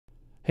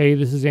Hey,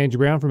 this is Andrew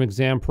Brown from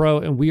Exam Pro,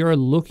 and we are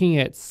looking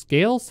at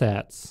scale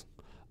sets.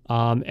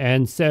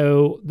 And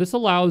so this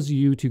allows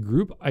you to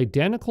group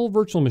identical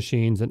virtual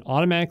machines and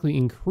automatically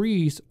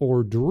increase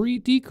or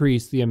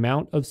decrease the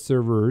amount of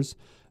servers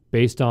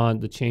based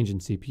on the change in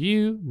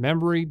CPU,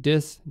 memory,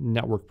 disk,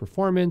 network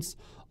performance,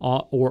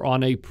 or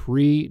on a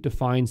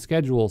predefined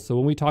schedule. So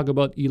when we talk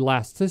about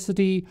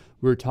elasticity,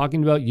 we're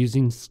talking about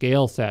using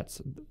scale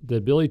sets, the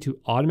ability to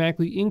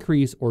automatically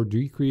increase or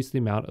decrease the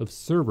amount of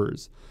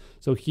servers.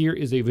 So here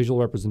is a visual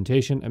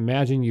representation.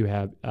 Imagine you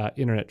have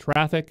internet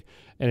traffic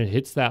and it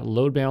hits that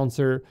load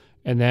balancer,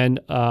 and then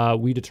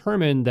we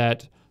determine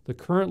that the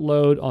current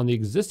load on the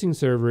existing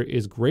server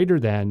is greater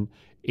than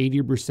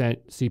 80%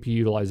 CPU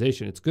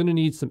utilization. It's going to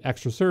need some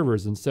extra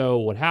servers. And so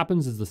what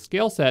happens is the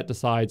scale set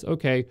decides,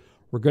 okay,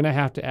 we're going to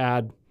have to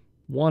add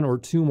 1 or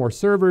 2 more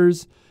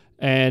servers.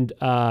 And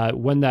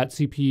when that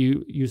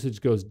CPU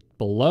usage goes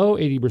below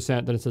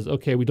 80%, then it says,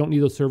 okay, we don't need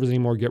those servers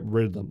anymore, get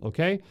rid of them,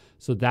 okay?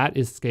 So that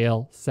is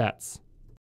scale sets.